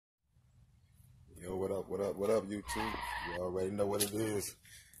What up, YouTube? You already know what it is.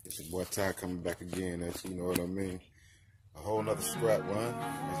 It's your boy Ty coming back again at you know what I mean? A whole nother scrap run.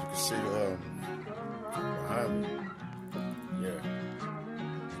 As you can see, behind me. Yeah.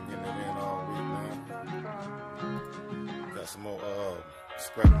 Getting it in all week, man. Got some more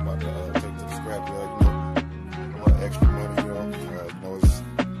scrap I'm about to take to the scrap yard, you know. Want extra money, you know, it's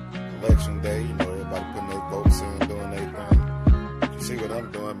election day, you know, everybody putting their votes in, doing their thing. You see what I'm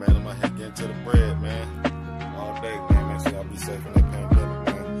doing, man. I'm out here getting to the bread, man. All day, man. Make sure y'all be safe in that pandemic,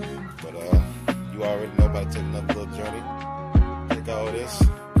 man. But you already know about to take another little journey. Take all this,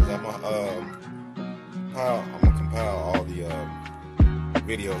 cause I'm gonna compile all the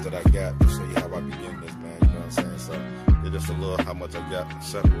videos that I got to show you how I begin this, man. You know what I'm saying? So it's just a little how much I got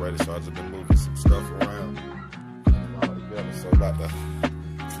separated. So I just been moving some stuff around and all together. So about to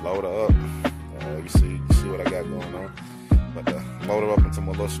load her up. You see what I got going on. But load her up into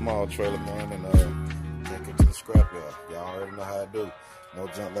my little small trailer, man, and take it to the scrapyard. Y'all already know how I do. No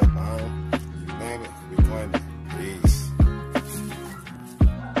junk left behind. You name it, we claim it. Peace.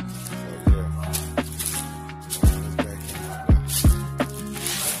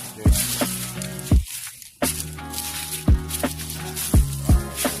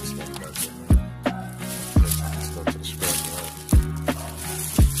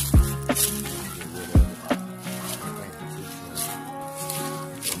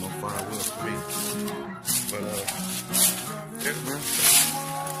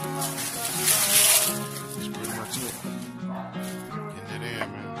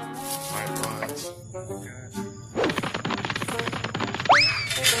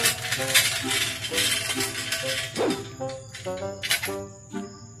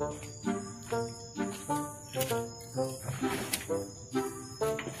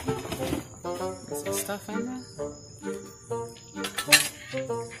 Is there stuff in there?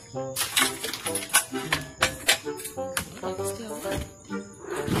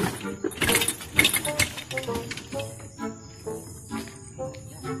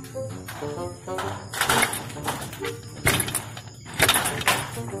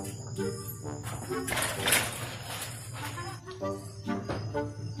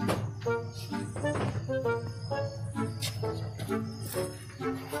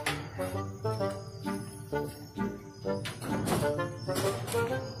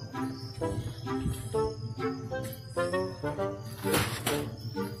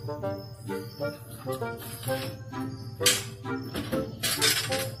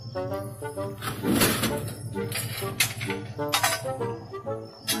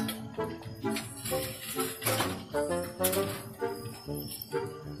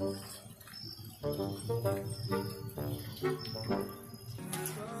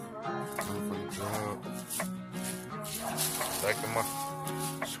 Taking my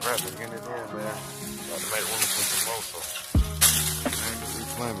scrap and getting it in, man. Got to make room for some more, so. Man,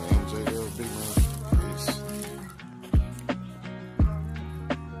 reclaiming MJLB, man. Peace.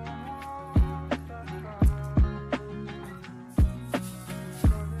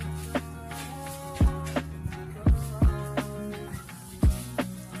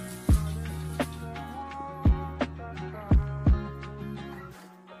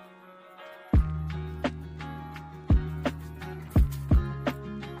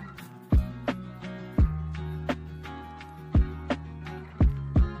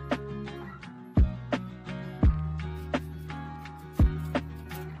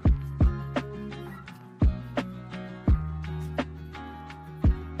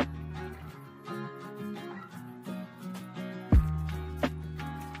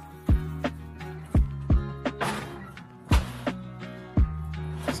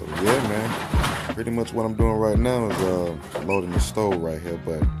 So yeah, man, pretty much what I'm doing right now is loading the stove right here.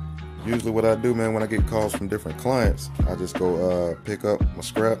 But usually what I do, man, when I get calls from different clients, I just go pick up my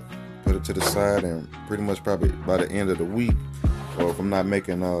scrap, put it to the side, and pretty much probably by the end of the week, or if I'm not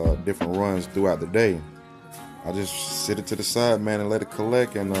making different runs throughout the day, I just sit it to the side, man, and let it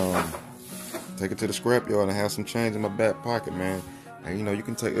collect, and take it to the scrap yard and have some change in my back pocket, man. And you know, you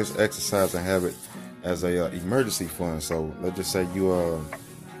can take this exercise and have it as a emergency fund. So let's just say you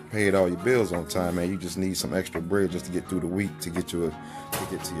paid all your bills on time, man. You just need some extra bread just to get through the week, to get to your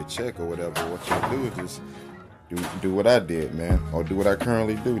check or whatever. What you do is just do what I did, man, or do what I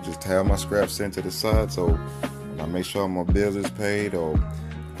currently do. Just have my scraps sent to the side, so when I make sure my bills is paid or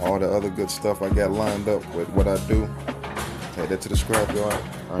all the other good stuff I got lined up with what I do, take that to the scrap yard,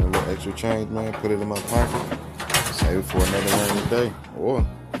 earn a little extra change, man, put it in my pocket, save it for another rainy day, or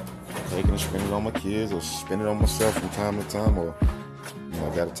take it and spend it on my kids, or spend it on myself from time to time, or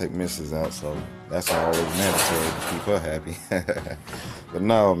know, I gotta take Mrs. out, so that's always mandatory to keep her happy. But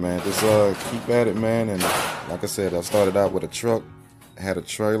no, man, just keep at it, man. And like I said, I started out with a truck, had a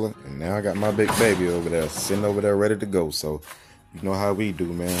trailer, and now I got my big baby over there, sitting over there ready to go. So you know how we do,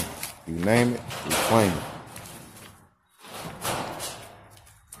 man. You name it, we claim it.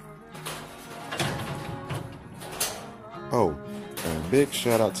 Oh, and big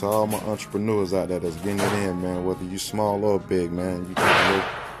shout out to all my entrepreneurs out there that's getting it in, man. Whether you small or big, man, you take your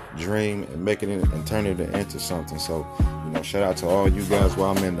dream and make it in and turn it into something. So, you know, shout out to all you guys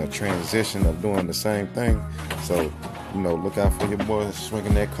while I'm in the transition of doing the same thing. So, you know, look out for your boy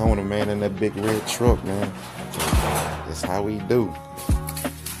swinging that corner, man, in that big red truck, man. That's how we do.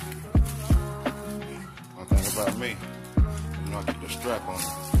 One thing about me, you know, I keep the strap on.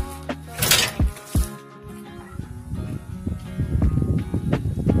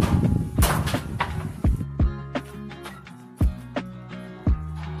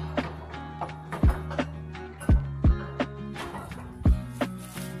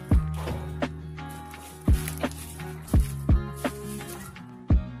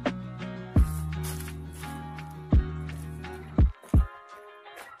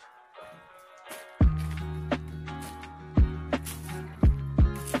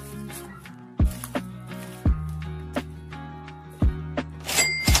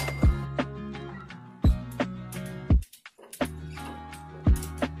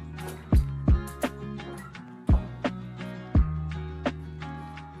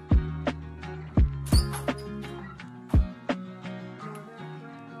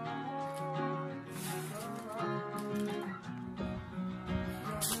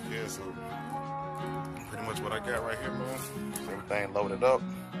 So pretty much what I got right here, man. Everything loaded up.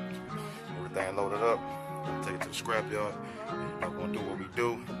 I'll take it to the scrap yard. I'm gonna do what we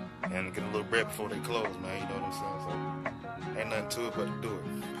do and get a little bread before they close, man. You know what I'm saying? So ain't nothing to it but to do it.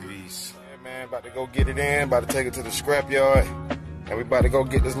 Peace. Yeah, man, about to go get it in, about to take it to the scrap yard. And we about to go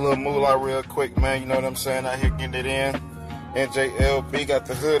get this little moolah real quick, man. You know what I'm saying? Out here getting it in. NJLB got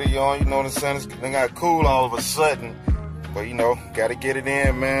the hoodie on, you know what I'm saying? It's got cool all of a sudden. But you know, gotta get it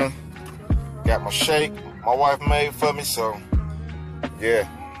in, man. Got my shake, my wife made for me, so yeah.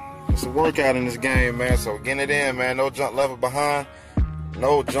 It's a workout in this game, man. So getting it in, man. No junk left behind.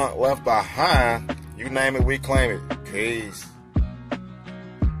 No junk left behind. You name it, we claim it. Peace.